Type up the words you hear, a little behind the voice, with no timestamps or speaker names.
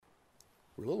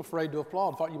We're a little afraid to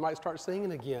applaud. Thought you might start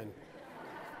singing again.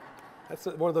 That's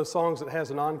one of those songs that has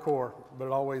an encore, but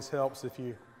it always helps if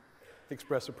you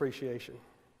express appreciation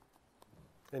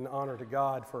and honor to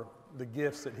God for the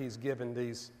gifts that He's given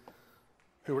these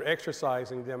who are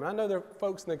exercising them. And I know there are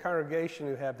folks in the congregation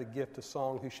who have the gift of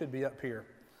song who should be up here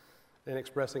and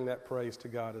expressing that praise to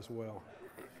God as well.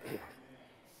 Did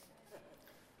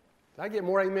I get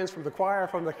more amens from the choir or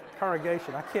from the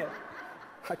congregation? I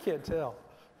can't tell.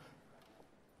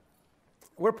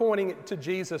 We're pointing to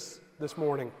Jesus this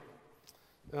morning.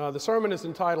 The sermon is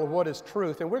entitled, What is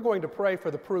Truth? And we're going to pray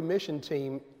for the Peru mission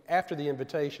team after the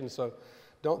invitation, so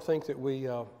don't think that we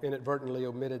inadvertently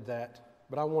omitted that.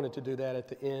 But I wanted to do that at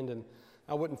the end, and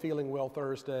I wasn't feeling well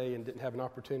Thursday and didn't have an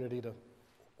opportunity to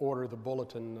order the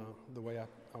bulletin the way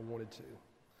I wanted to.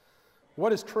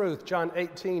 What is truth? John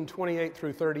 18, 28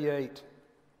 through 38.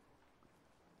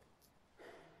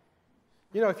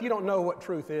 You know, if you don't know what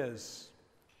truth is,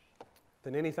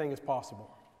 then anything is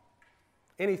possible.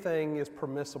 Anything is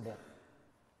permissible.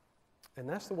 And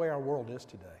that's the way our world is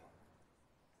today.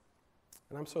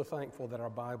 And I'm so thankful that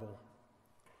our Bible,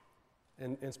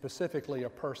 and specifically a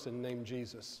person named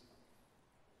Jesus,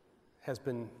 has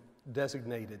been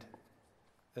designated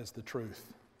as the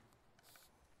truth.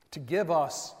 To give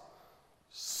us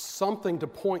something to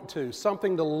point to,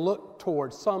 something to look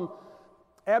towards, some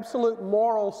absolute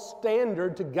moral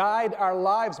standard to guide our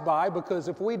lives by, because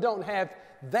if we don't have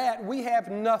that, we have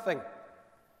nothing.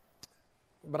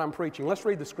 But I'm preaching. Let's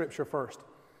read the scripture first.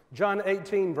 John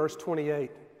 18, verse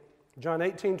 28. John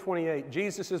 18, 28.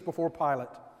 Jesus is before Pilate.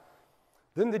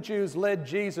 Then the Jews led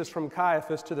Jesus from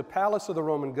Caiaphas to the palace of the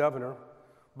Roman governor.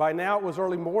 By now it was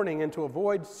early morning, and to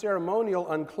avoid ceremonial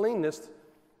uncleanness,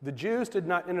 the Jews did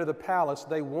not enter the palace.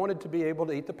 They wanted to be able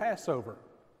to eat the Passover.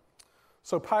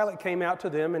 So Pilate came out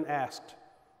to them and asked,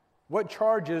 "What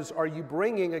charges are you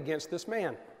bringing against this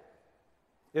man?"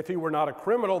 "If he were not a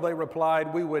criminal," they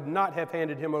replied, "we would not have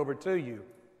handed him over to you."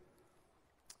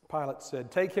 Pilate said,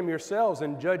 "Take him yourselves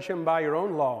and judge him by your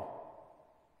own law."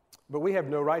 "But we have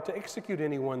no right to execute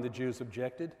anyone," the Jews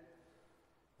objected.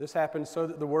 This happened so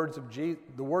that the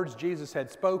words Jesus had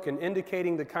spoken,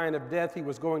 indicating the kind of death he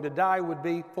was going to die, would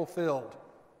be fulfilled.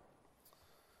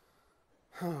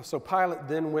 So Pilate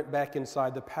then went back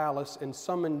inside the palace and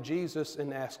summoned Jesus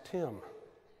and asked him,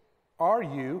 "Are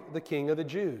you the king of the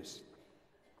Jews?"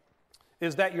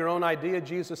 "Is that your own idea?"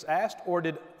 Jesus asked, "or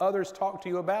did others talk to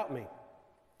you about me?"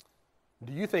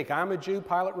 "Do you think I'm a Jew?"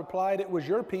 Pilate replied. "It was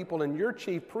your people and your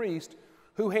chief priest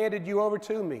who handed you over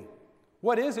to me.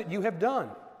 What is it you have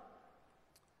done?"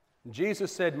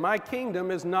 Jesus said, "My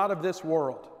kingdom is not of this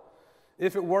world.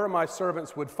 If it were, my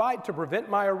servants would fight to prevent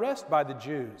my arrest by the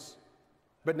Jews.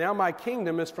 But now my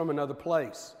kingdom is from another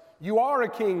place." "You are a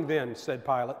king then," said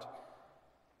Pilate.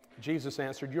 Jesus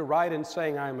answered, "You're right in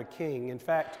saying I am a king. In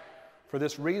fact, for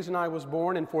this reason I was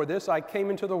born, and for this I came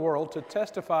into the world, to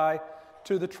testify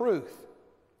to the truth.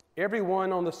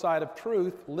 Everyone on the side of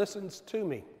truth listens to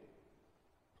me."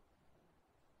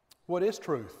 "What is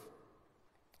truth?"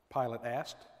 Pilate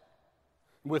asked.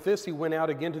 With this he went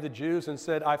out again to the Jews and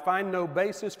said, "I find no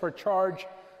basis for charge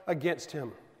against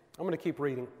him." I'm going to keep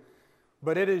reading.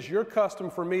 "But it is your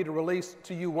custom for me to release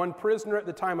to you one prisoner at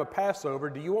the time of Passover.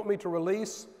 Do you want me to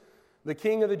release the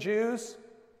king of the Jews?"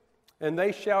 And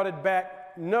they shouted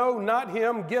back, "No, not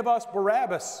him. Give us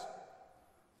Barabbas."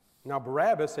 Now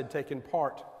Barabbas had taken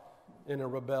part in a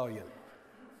rebellion.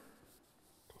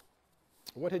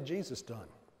 What had Jesus done?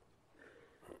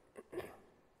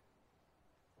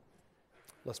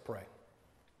 Let's pray.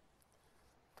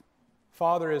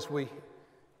 Father, as we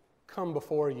come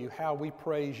before you, how we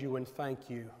praise you and thank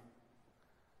you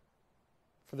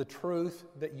for the truth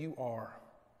that you are,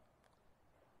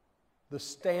 the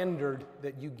standard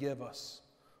that you give us,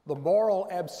 the moral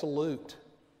absolute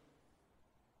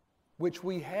which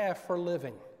we have for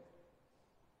living.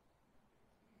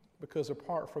 Because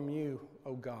apart from you,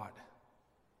 oh God,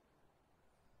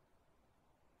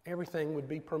 everything would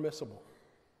be permissible.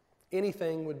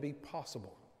 Anything would be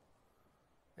possible.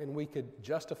 And we could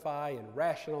justify and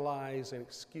rationalize and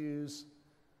excuse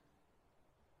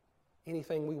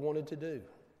anything we wanted to do.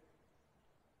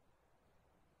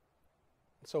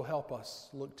 So help us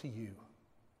look to you,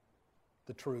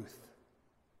 the truth.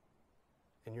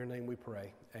 In your name we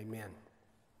pray, amen.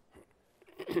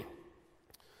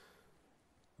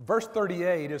 Verse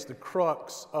 38 is the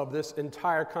crux of this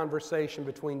entire conversation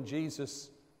between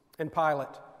Jesus and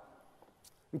Pilate.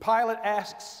 And Pilate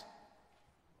asks,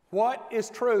 "What is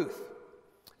truth?"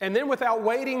 And then without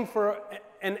waiting for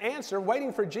an answer,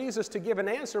 waiting for Jesus to give an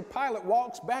answer, Pilate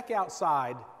walks back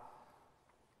outside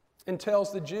and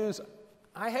tells the Jews,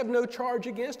 I have no charge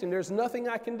against him. There's nothing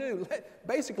I can do.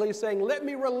 Basically, he's saying, let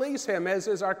me release him, as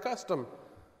is our custom,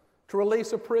 to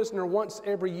release a prisoner once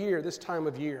every year, this time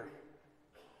of year.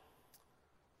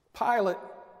 Pilate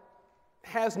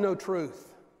has no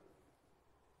truth.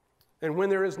 And when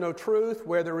there is no truth,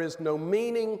 where there is no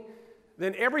meaning,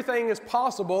 then everything is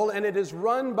possible, and it is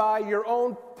run by your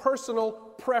own personal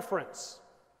preference.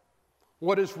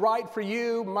 What is right for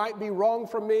you might be wrong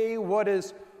for me. What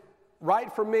is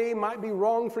right for me might be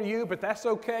wrong for you, but that's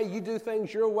okay. You do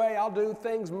things your way, I'll do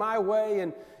things my way,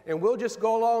 and we'll just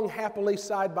go along happily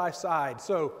side by side.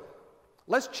 So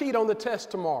let's cheat on the test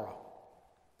tomorrow.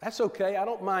 That's okay. I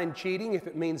don't mind cheating if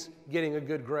it means getting a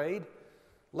good grade.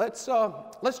 Let's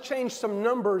change some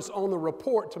numbers on the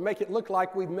report to make it look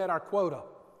like we've met our quota.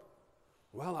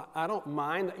 Well, I don't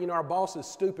mind. You know, our boss is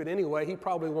stupid anyway. He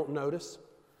probably won't notice.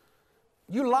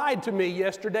 You lied to me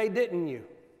yesterday, didn't you?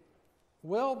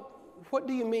 Well, what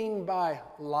do you mean by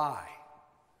lie?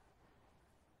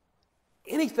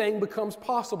 Anything becomes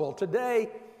possible. Today,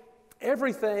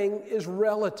 everything is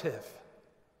relative.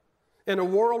 In a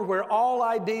world where all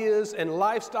ideas and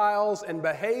lifestyles and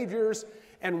behaviors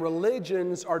and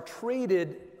religions are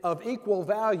treated of equal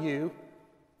value,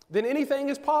 then anything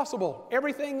is possible.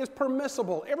 Everything is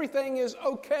permissible. Everything is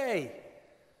okay.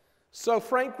 So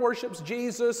Frank worships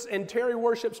Jesus, and Terry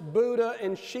worships Buddha,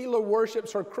 and Sheila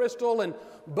worships her crystal, and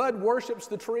Bud worships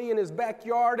the tree in his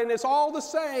backyard, and it's all the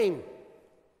same.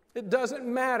 It doesn't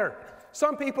matter.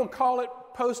 Some people call it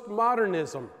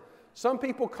postmodernism. Some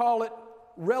people call it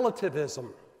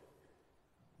relativism.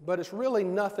 But it's really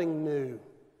nothing new.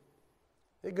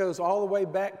 It goes all the way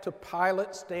back to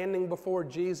Pilate standing before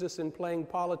Jesus and playing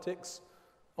politics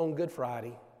on Good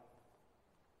Friday.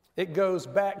 It goes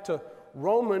back to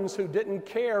Romans who didn't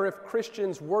care if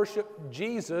Christians worshiped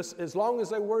Jesus as long as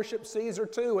they worshiped Caesar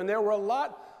too. And there were a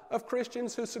lot of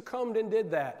Christians who succumbed and did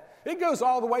that. It goes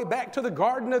all the way back to the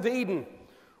Garden of Eden,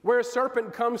 where a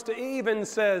serpent comes to Eve and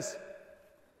says,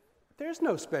 "There's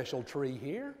no special tree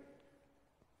here.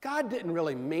 God didn't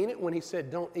really mean it when he said,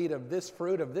 don't eat of this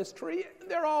fruit of this tree.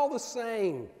 They're all the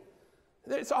same.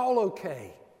 It's all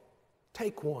okay.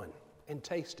 Take one and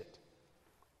taste it."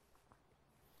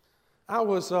 I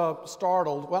was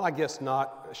startled, well, I guess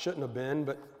not, shouldn't have been,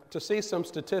 but to see some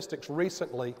statistics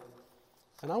recently,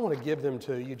 and I want to give them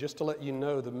to you just to let you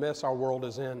know the mess our world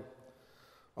is in.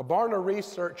 A Barna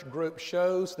research group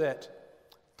shows that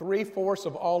 3/4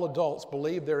 of all adults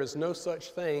believe there is no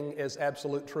such thing as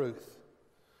absolute truth.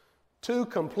 Two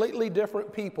completely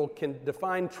different people can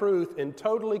define truth in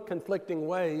totally conflicting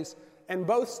ways and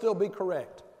both still be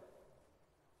correct.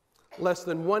 Less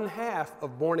than 1/2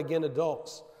 of born-again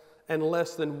adults and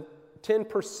less than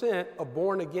 10% of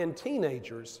born-again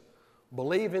teenagers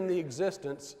believe in the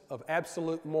existence of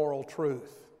absolute moral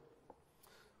truth.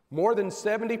 More than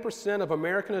 70% of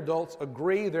American adults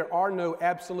agree there are no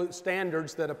absolute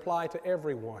standards that apply to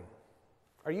everyone.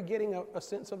 Are you getting a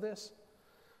sense of this?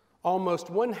 Almost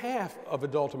 1/2 of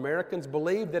adult Americans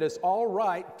believe that it's all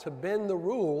right to bend the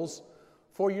rules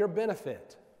for your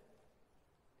benefit.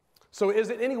 So is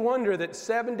it any wonder that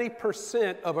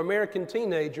 70% of American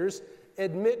teenagers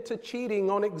admit to cheating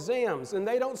on exams, and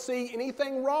they don't see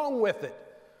anything wrong with it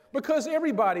because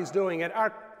everybody's doing it? Our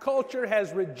culture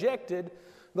has rejected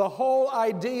the whole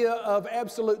idea of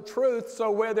absolute truth, so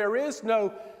where there is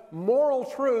no moral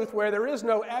truth, where there is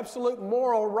no absolute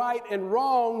moral right and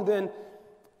wrong, then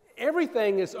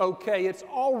everything is okay. It's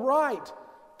all right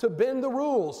to bend the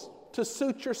rules to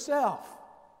suit yourself.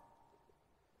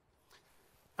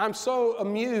 I'm so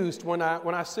amused when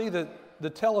I see the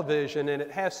television and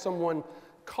it has someone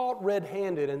caught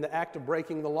red-handed in the act of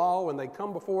breaking the law, and they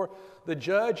come before the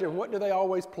judge, and what do they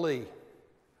always plead?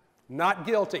 Not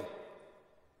guilty.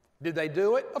 Did they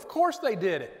do it? Of course they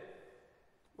did it.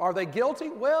 Are they guilty?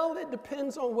 Well, it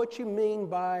depends on what you mean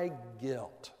by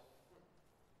guilt.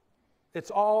 It's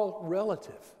all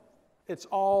relative. It's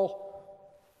all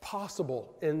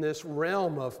possible in this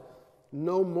realm of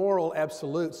no moral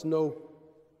absolutes, no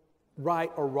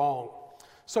right or wrong.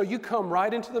 So you come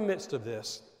right into the midst of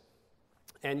this,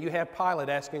 and you have Pilate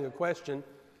asking a question.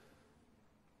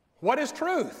 What is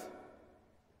truth?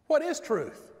 What is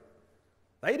truth?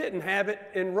 They didn't have it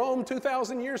in Rome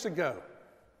 2,000 years ago.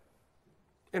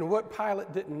 And what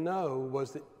Pilate didn't know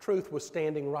was that truth was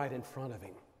standing right in front of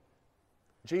him.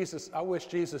 I wish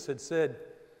Jesus had said,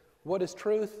 "What is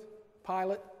truth,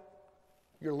 Pilate?"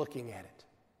 You're looking at it.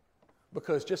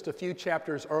 Because just a few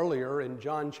chapters earlier in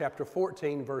John chapter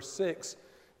 14, verse 6,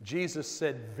 Jesus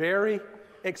said very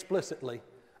explicitly,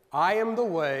 "I am the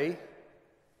way,"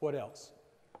 what else?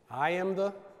 "I am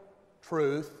the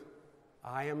truth,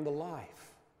 I am the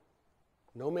life."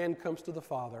 No man comes to the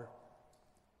Father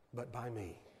but by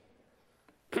me.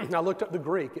 I looked up the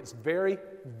Greek. It's very,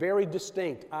 very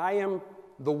distinct. I am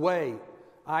the way.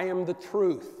 I am the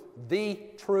truth. The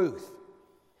truth.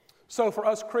 So for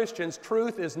us Christians,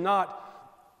 truth is not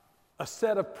a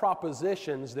set of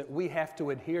propositions that we have to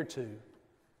adhere to,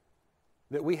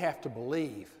 that we have to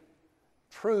believe.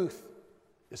 Truth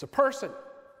is a person.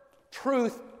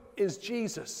 Truth is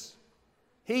Jesus.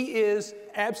 He is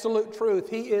absolute truth.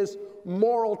 He is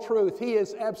moral truth. He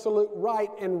is absolute right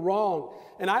and wrong.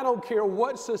 And I don't care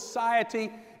what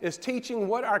society is teaching,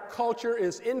 what our culture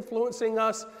is influencing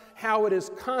us, how it is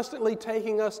constantly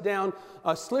taking us down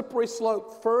a slippery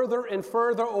slope further and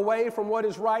further away from what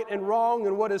is right and wrong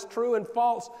and what is true and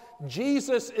false.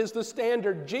 Jesus is the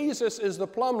standard. Jesus is the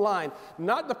plumb line,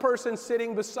 not the person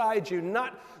sitting beside you,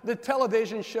 not the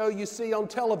television show you see on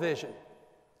television.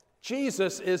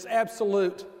 Jesus is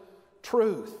absolute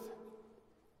truth.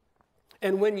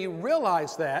 And when you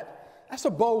realize that, that's a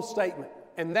bold statement,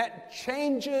 and that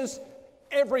changes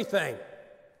everything.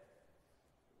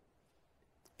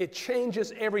 It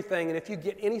changes everything. And if you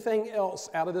get anything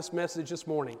else out of this message this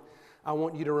morning, I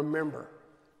want you to remember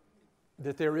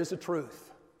that there is a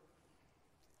truth,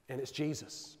 and it's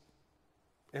Jesus.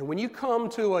 And when you come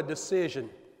to a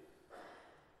decision,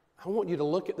 I want you to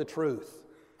look at the truth.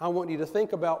 I want you to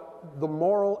think about the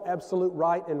moral, absolute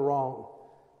right and wrong,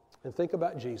 and think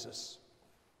about Jesus,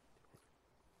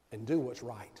 and do what's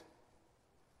right.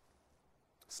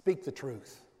 Speak the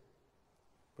truth,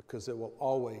 because it will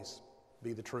always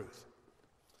be the truth.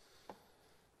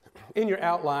 In your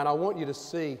outline, I want you to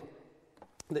see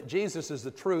that Jesus is the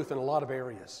truth in a lot of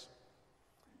areas.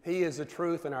 He is the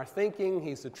truth in our thinking.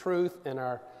 He's the truth in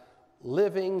our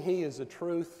living. He is the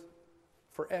truth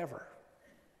forever.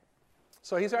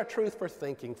 So he's our truth for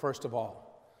thinking, first of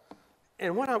all.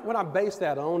 And what I base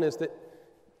that on is that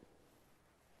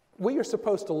we are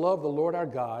supposed to love the Lord our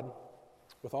God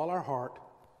with all our heart,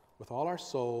 with all our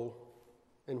soul,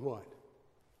 and what?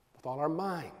 With all our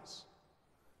minds.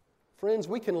 Friends,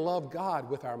 we can love God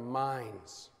with our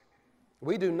minds.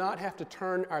 We do not have to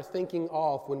turn our thinking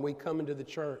off when we come into the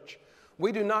church.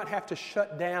 We do not have to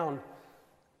shut down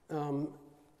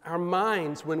our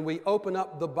minds when we open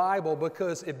up the Bible,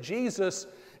 because if Jesus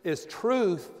is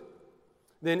truth,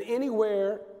 then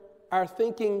anywhere our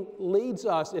thinking leads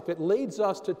us, if it leads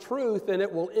us to truth, then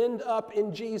it will end up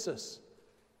in Jesus.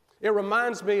 It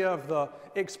reminds me of the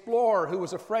explorer who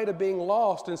was afraid of being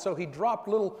lost, and so he dropped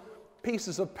little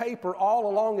pieces of paper all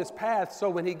along his path, so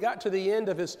when he got to the end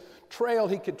of his trail,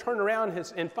 he could turn around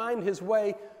and find his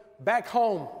way back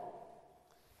home.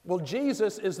 Well,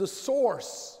 Jesus is the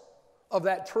source of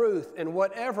that truth, and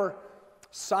whatever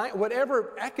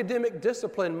academic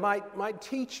discipline might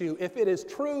teach you, if it is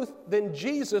truth, then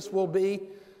Jesus will be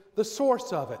the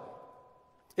source of it.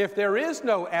 If there is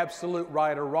no absolute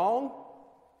right or wrong,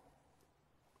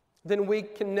 then we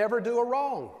can never do a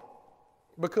wrong,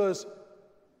 because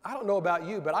I don't know about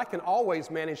you, but I can always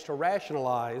manage to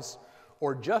rationalize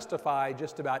or justify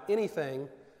just about anything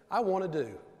I want to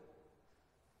do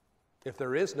if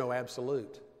there is no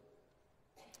absolute.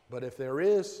 But if there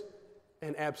is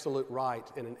an absolute right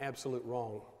and an absolute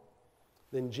wrong,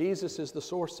 then Jesus is the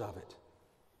source of it.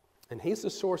 And He's the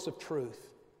source of truth.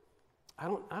 I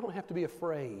don't have to be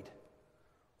afraid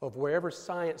of wherever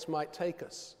science might take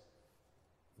us,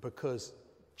 because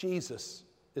Jesus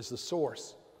is the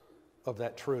source of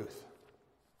that truth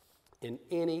in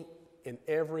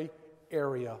every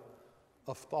area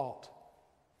of thought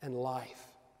and life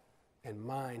and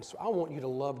mind. So I want you to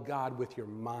love God with your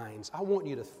minds. I want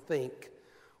you to think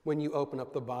when you open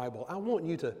up the Bible. I want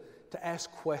you to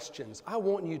ask questions. I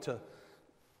want you to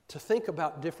think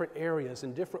about different areas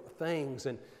and different things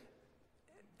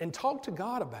and talk to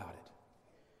God about it.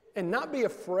 And not be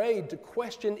afraid to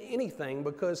question anything,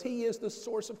 because He is the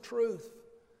source of truth.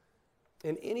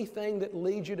 And anything that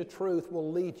leads you to truth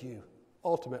will lead you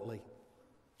ultimately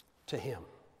to Him.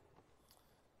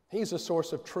 He's the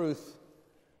source of truth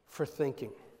for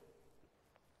thinking.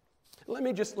 Let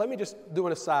me just do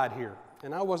an aside here.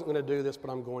 And I wasn't going to do this,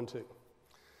 but I'm going to.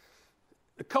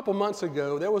 A couple months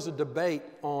ago, there was a debate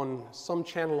on some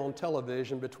channel on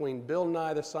television between Bill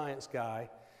Nye the Science Guy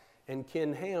and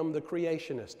Ken Ham the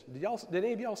creationist. Did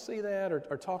any of y'all see that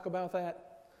or talk about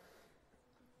that?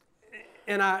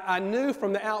 And I knew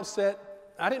from the outset,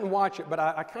 I didn't watch it, but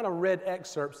I kind of read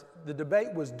excerpts. The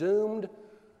debate was doomed,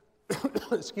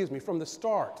 from the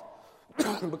start.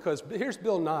 Because here's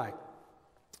Bill Nye.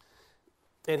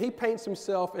 And he paints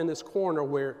himself in this corner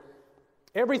where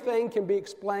everything can be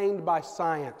explained by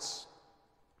science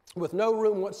with no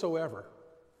room whatsoever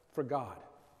for God.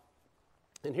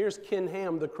 And here's Ken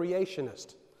Ham, the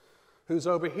creationist, who's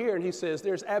over here, and he says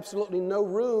there's absolutely no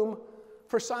room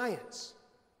for science.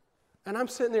 And I'm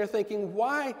sitting there thinking,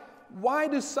 why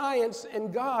do science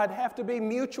and God have to be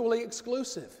mutually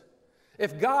exclusive?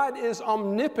 If God is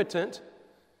omnipotent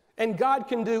and God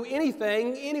can do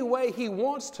anything any way He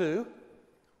wants to,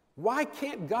 why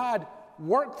can't God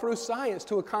work through science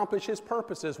to accomplish His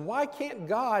purposes? Why can't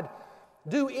God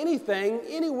do anything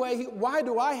any way? Why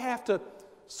do I have to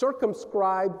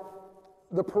circumscribe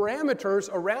the parameters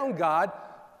around God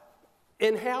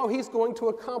in how He's going to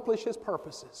accomplish His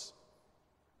purposes?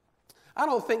 I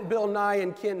don't think Bill Nye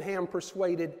and Ken Ham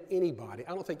persuaded anybody.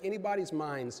 I don't think anybody's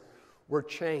minds were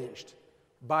changed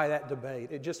by that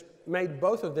debate. It just made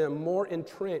both of them more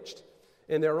entrenched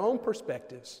in their own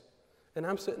perspectives. And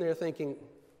I'm sitting there thinking,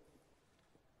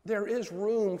 there is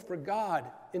room for God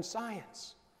in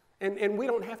science. And we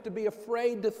don't have to be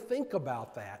afraid to think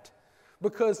about that,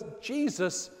 because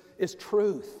Jesus is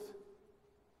truth.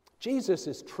 Jesus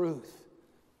is truth.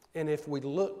 And if we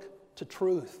look to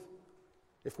truth,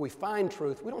 if we find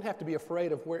truth, we don't have to be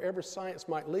afraid of wherever science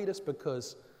might lead us,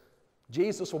 because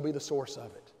Jesus will be the source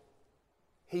of it.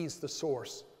 He's the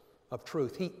source of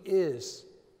truth. He is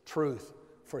truth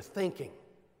for thinking.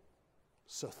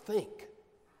 So think.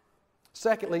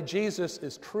 Secondly, Jesus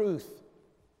is truth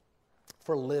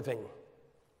for living.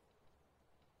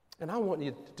 And I want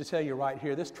you to tell you right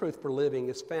here, this truth for living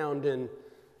is found in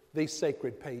these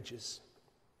sacred pages.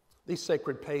 These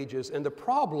sacred pages. And the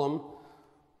problem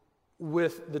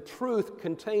with the truth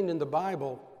contained in the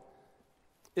Bible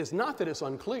is not that it's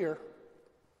unclear.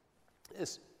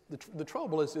 The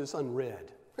trouble is it's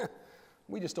unread.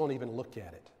 We just don't even look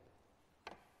at it.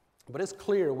 But it's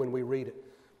clear when we read it.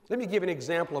 Let me give an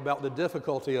example about the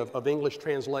difficulty of English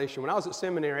translation. When I was at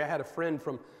seminary, I had a friend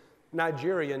from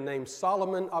Nigeria named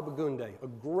Solomon Abagunde, a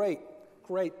great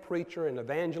preacher and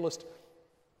evangelist.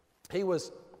 He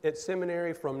was at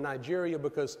seminary from Nigeria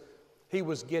because he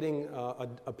was getting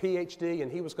a PhD,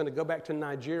 and he was going to go back to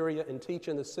Nigeria and teach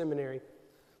in the seminary,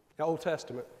 the Old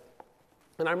Testament.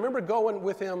 And I remember going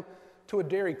with him to a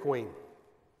Dairy Queen.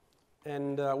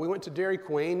 And we went to Dairy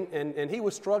Queen, and he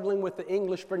was struggling with the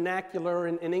English vernacular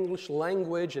and English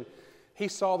language, and he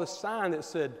saw the sign that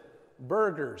said,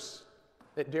 burgers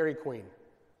at Dairy Queen.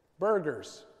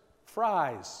 Burgers,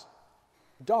 fries,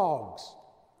 dogs.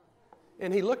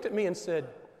 And he looked at me and said,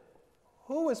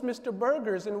 who is Mr.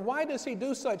 Burgers, and why does he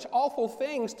do such awful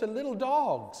things to little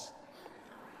dogs?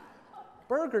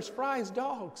 Burgers, fries,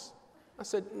 dogs. I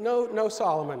said, no,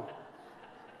 Solomon.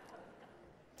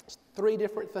 It's three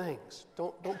different things.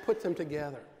 Don't put them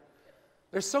together.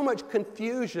 There's so much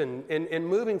confusion in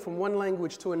moving from one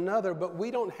language to another, but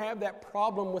we don't have that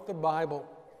problem with the Bible.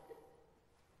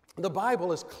 The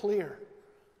Bible is clear.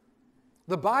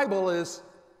 The Bible is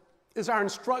our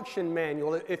instruction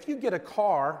manual. If you get a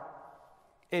car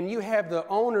and you have the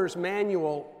owner's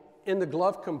manual in the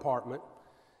glove compartment,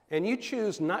 and you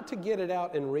choose not to get it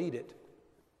out and read it,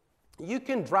 you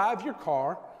can drive your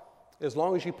car as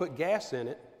long as you put gas in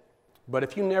it, but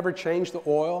if you never change the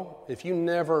oil, if you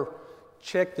never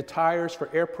check the tires for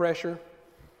air pressure,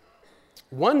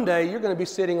 one day you're going to be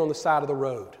sitting on the side of the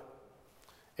road,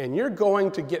 and you're going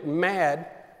to get mad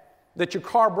that your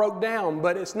car broke down,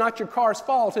 but it's not your car's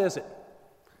fault, is it?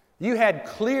 You had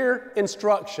clear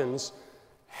instructions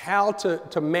how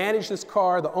to manage this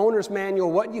car, the owner's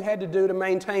manual, what you had to do to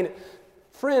maintain it.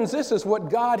 Friends, this is what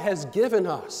God has given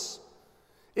us.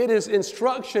 It is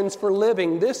instructions for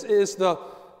living. This is the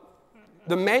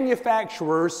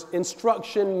manufacturer's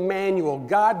instruction manual.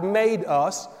 God made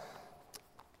us,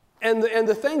 and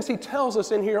the things He tells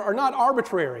us in here are not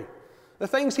arbitrary. The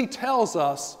things He tells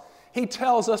us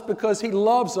because He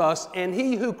loves us, and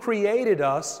He who created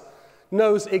us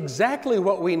knows exactly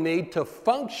what we need to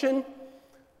function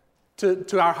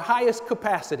to our highest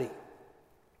capacity.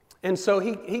 And so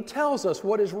He tells us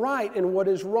what is right and what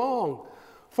is wrong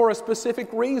for a specific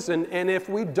reason. And if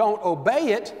we don't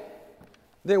obey it,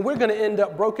 then we're going to end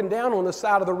up broken down on the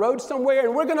side of the road somewhere,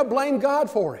 and we're going to blame God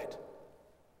for it.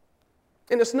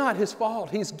 And it's not His fault.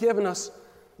 He's given us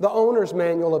the owner's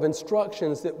manual of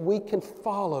instructions that we can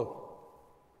follow.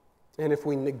 And if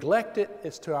we neglect it,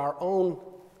 it's to our own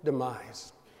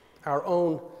demise, our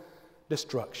own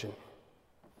destruction.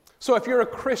 So if you're a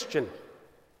Christian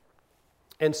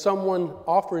and someone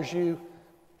offers you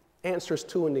answers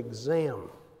to an exam,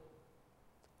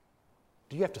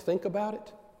 do you have to think about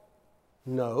it?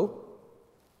 No.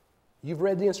 You've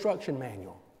read the instruction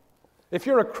manual. If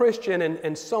you're a Christian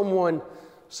and someone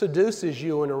seduces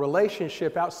you in a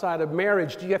relationship outside of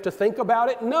marriage, do you have to think about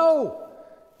it? No.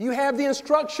 You have the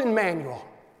instruction manual.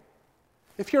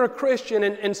 If you're a Christian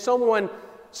and someone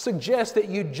suggest that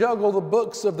you juggle the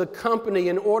books of the company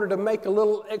in order to make a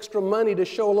little extra money to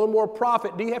show a little more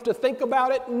profit. Do you have to think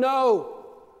about it? No,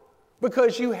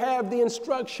 because you have the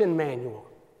instruction manual.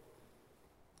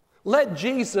 Let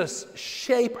Jesus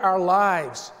shape our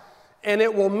lives, and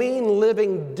it will mean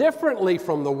living differently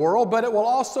from the world, but it will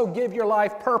also give your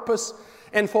life purpose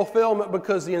and fulfillment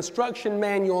because the instruction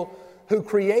manual who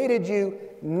created you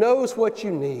knows what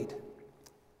you need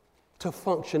to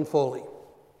function fully.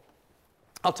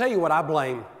 I'll tell you what I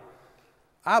blame.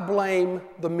 I blame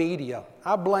the media.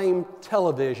 I blame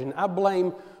television. I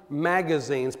blame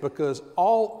magazines because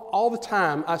all the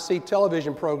time I see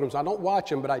television programs. I don't watch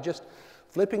them, but I just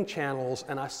flipping channels,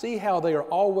 and I see how they are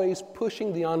always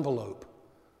pushing the envelope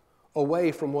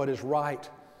away from what is right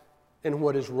and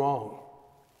what is wrong.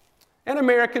 In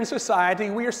American society,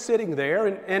 we are sitting there,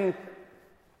 and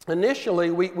initially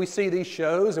we see these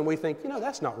shows and we think,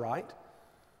 that's not right.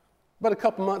 But a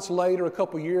couple months later, a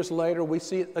couple years later, we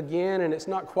see it again, and it's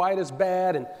not quite as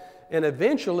bad, and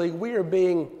eventually we are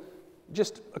being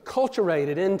just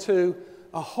acculturated into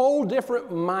a whole different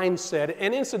mindset.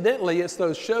 And incidentally, it's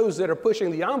those shows that are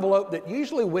pushing the envelope that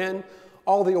usually win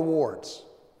all the awards,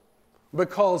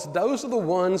 because those are the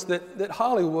ones that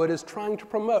Hollywood is trying to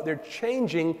promote. They're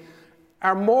changing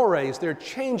our mores. They're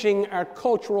changing our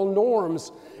cultural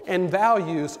norms and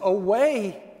values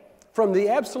away from the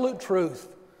absolute truth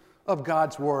of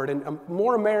God's Word. And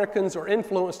more Americans are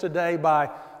influenced today by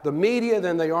the media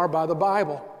than they are by the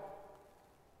Bible.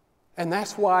 And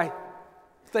that's why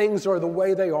things are the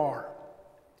way they are.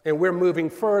 And we're moving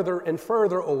further and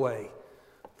further away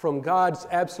from God's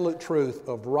absolute truth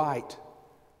of right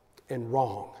and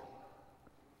wrong.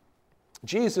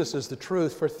 Jesus is the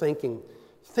truth for thinking.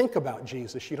 Think about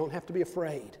Jesus. You don't have to be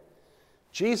afraid.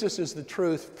 Jesus is the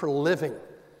truth for living.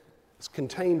 It's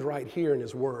contained right here in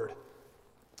His Word.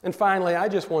 And finally, I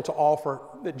just want to offer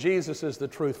that Jesus is the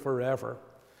truth forever.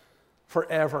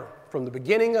 Forever. From the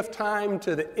beginning of time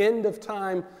to the end of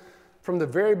time, from the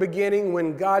very beginning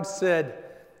when God said,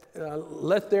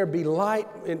 let there be light,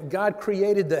 and God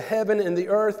created the heaven and the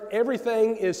earth,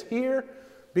 everything is here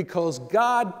because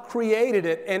God created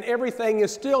it, and everything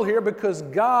is still here because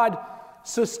God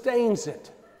sustains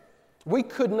it. We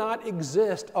could not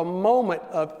exist a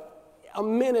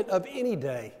minute of any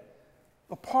day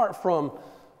apart from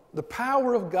the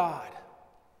power of God,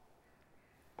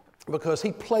 because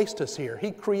He placed us here.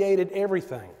 He created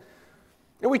everything.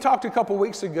 And we talked a couple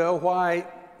weeks ago why,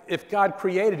 if God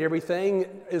created everything,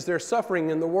 is there suffering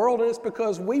in the world? And it's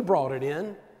because we brought it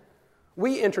in.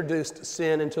 We introduced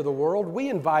sin into the world. We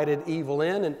invited evil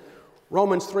in. And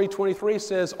Romans 3:23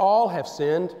 says, all have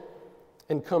sinned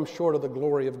and come short of the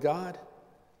glory of God.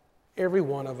 Every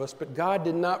one of us. But God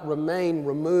did not remain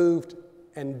removed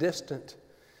and distant.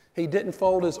 He didn't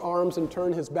fold His arms and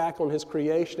turn His back on His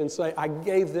creation and say, I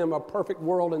gave them a perfect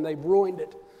world and they've ruined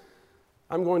it.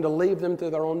 I'm going to leave them to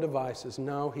their own devices.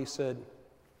 No, He said,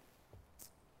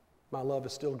 my love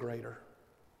is still greater.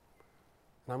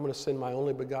 And I'm going to send my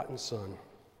only begotten Son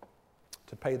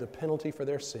to pay the penalty for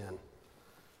their sin,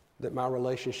 that my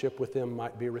relationship with them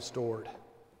might be restored.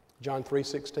 John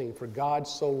 3:16, for God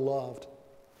so loved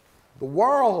the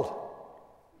world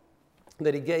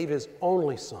that He gave His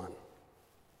only Son,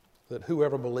 that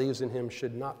whoever believes in Him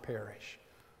should not perish,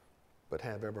 but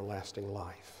have everlasting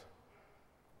life.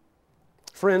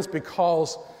 Friends,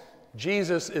 because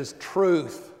Jesus is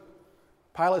truth,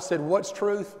 Pilate said, what's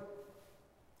truth?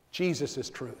 Jesus is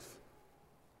truth.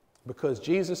 Because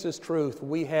Jesus is truth,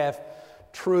 we have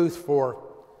truth for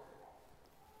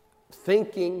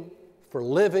thinking, for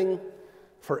living,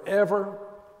 forever.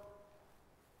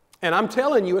 And I'm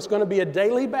telling you, it's going to be a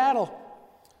daily battle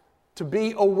to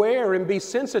be aware and be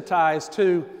sensitized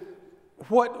to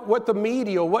what the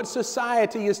media, what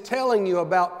society is telling you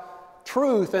about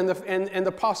truth and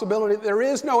the possibility that there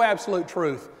is no absolute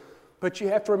truth. But you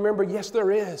have to remember, yes,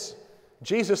 there is.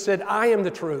 Jesus said, I am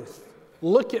the truth.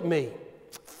 Look at me.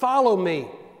 Follow me.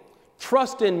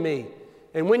 Trust in me.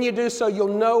 And when you do so,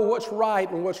 you'll know what's right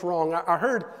and what's wrong. I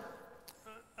heard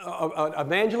an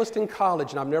evangelist in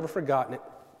college, and I've never forgotten it.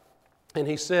 And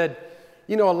he said,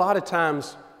 a lot of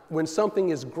times when something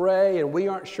is gray and we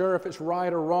aren't sure if it's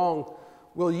right or wrong,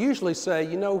 we'll usually say,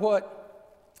 you know what?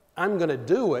 I'm going to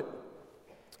do it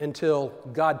until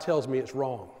God tells me it's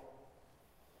wrong.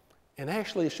 And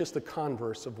actually, it's just the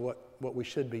converse of what we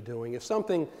should be doing. If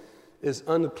something is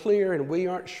unclear and we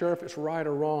aren't sure if it's right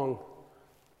or wrong,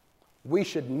 we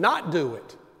should not do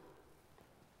it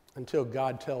until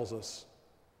God tells us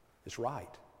it's right.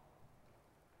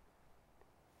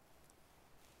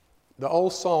 The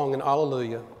old song in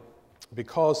Alleluia,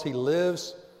 because He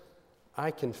lives, I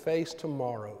can face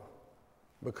tomorrow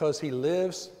Because he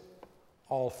lives,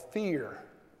 all fear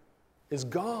is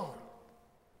gone.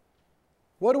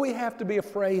 What do we have to be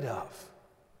afraid of?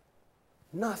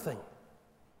 Nothing.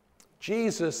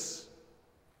 Jesus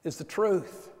is the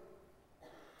truth.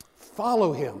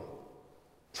 Follow him.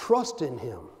 Trust in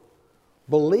him.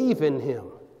 Believe in him.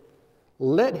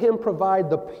 Let him provide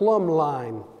the plumb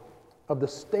line of the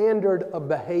standard of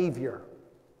behavior.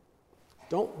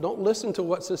 Don't listen to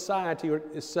what society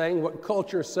is saying, what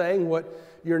culture is saying, what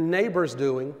your neighbor's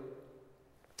doing,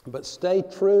 but stay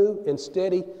true and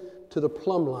steady to the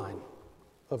plumb line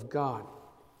of God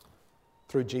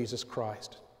through Jesus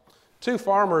Christ. Two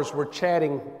farmers were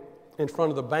chatting in front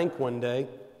of the bank one day,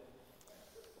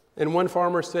 and one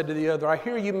farmer said to the other, "I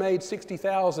hear you made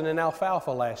 $60,000 in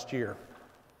alfalfa last year."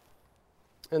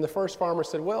 And the first farmer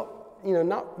said, "Well,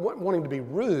 not wanting to be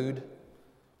rude,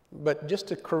 but just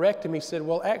to correct him, he said,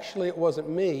 well, actually it wasn't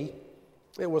me,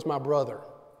 it was my brother.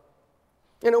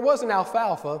 And it wasn't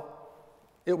alfalfa,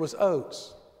 it was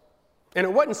oats. And it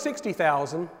wasn't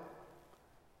 60,000,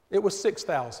 it was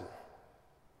 6,000.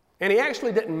 And he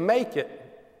actually didn't make it,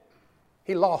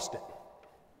 he lost it."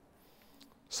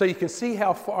 So you can see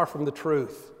how far from the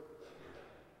truth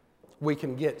we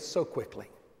can get so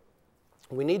quickly.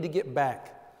 We need to get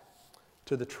back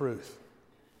to the truth.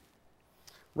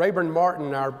 Rayburn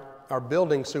Martin, our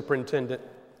building superintendent,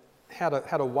 had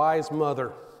a wise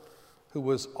mother who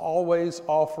was always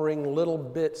offering little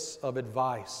bits of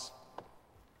advice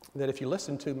that, if you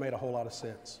listened to, made a whole lot of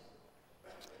sense.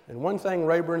 And one thing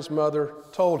Rayburn's mother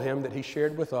told him that he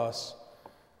shared with us,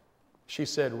 she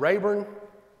said, "Rayburn,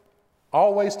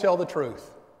 always tell the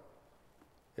truth.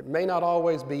 It may not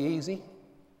always be easy,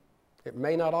 it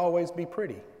may not always be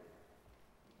pretty,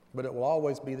 but it will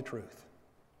always be the truth.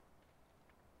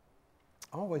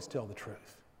 Always tell the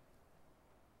truth."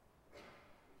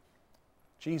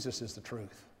 Jesus is the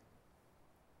truth.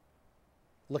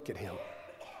 Look at him.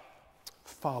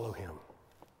 Follow him.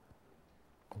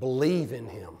 Believe in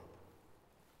him.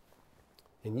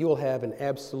 And you will have an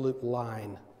absolute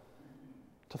line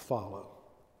to follow.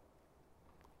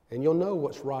 And you'll know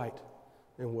what's right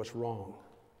and what's wrong.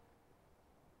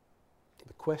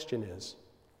 The question is,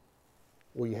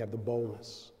 will you have the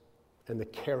boldness and the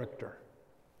character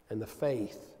and the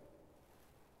faith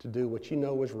to do what you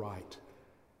know is right,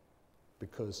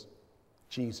 because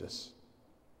Jesus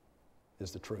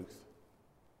is the truth?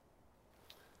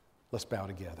 Let's bow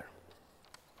together.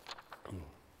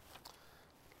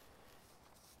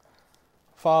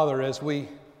 Father, as we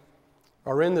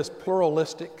are in this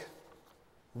pluralistic,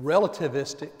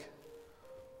 relativistic,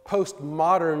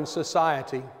 postmodern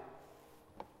society,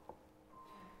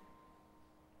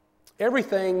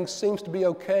 everything seems to be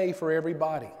okay for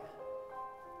everybody.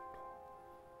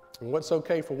 And what's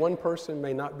okay for one person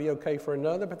may not be okay for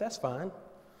another, but that's fine.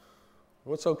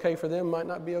 What's okay for them might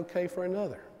not be okay for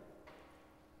another.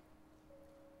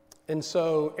 And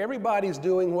so everybody's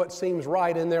doing what seems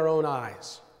right in their own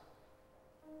eyes.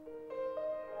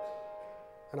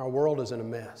 And our world is in a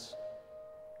mess.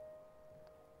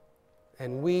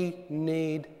 And we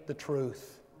need the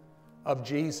truth of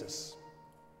Jesus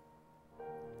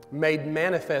made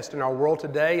manifest in our world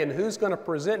today. And who's going to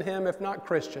present him if not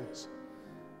Christians?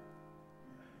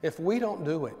 If we don't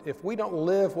do it, if we don't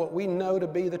live what we know to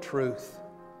be the truth,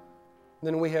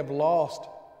 then we have lost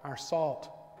our salt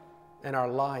and our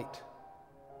light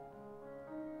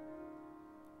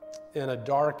in a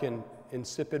dark and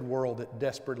insipid world that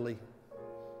desperately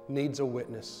needs a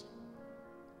witness.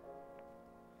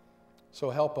 So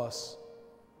help us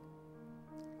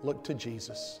look to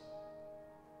Jesus,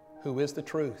 who is the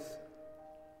truth,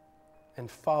 and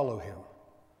follow him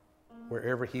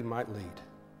wherever he might lead.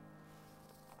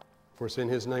 For it's in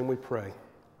his name we pray.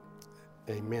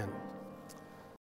 Amen.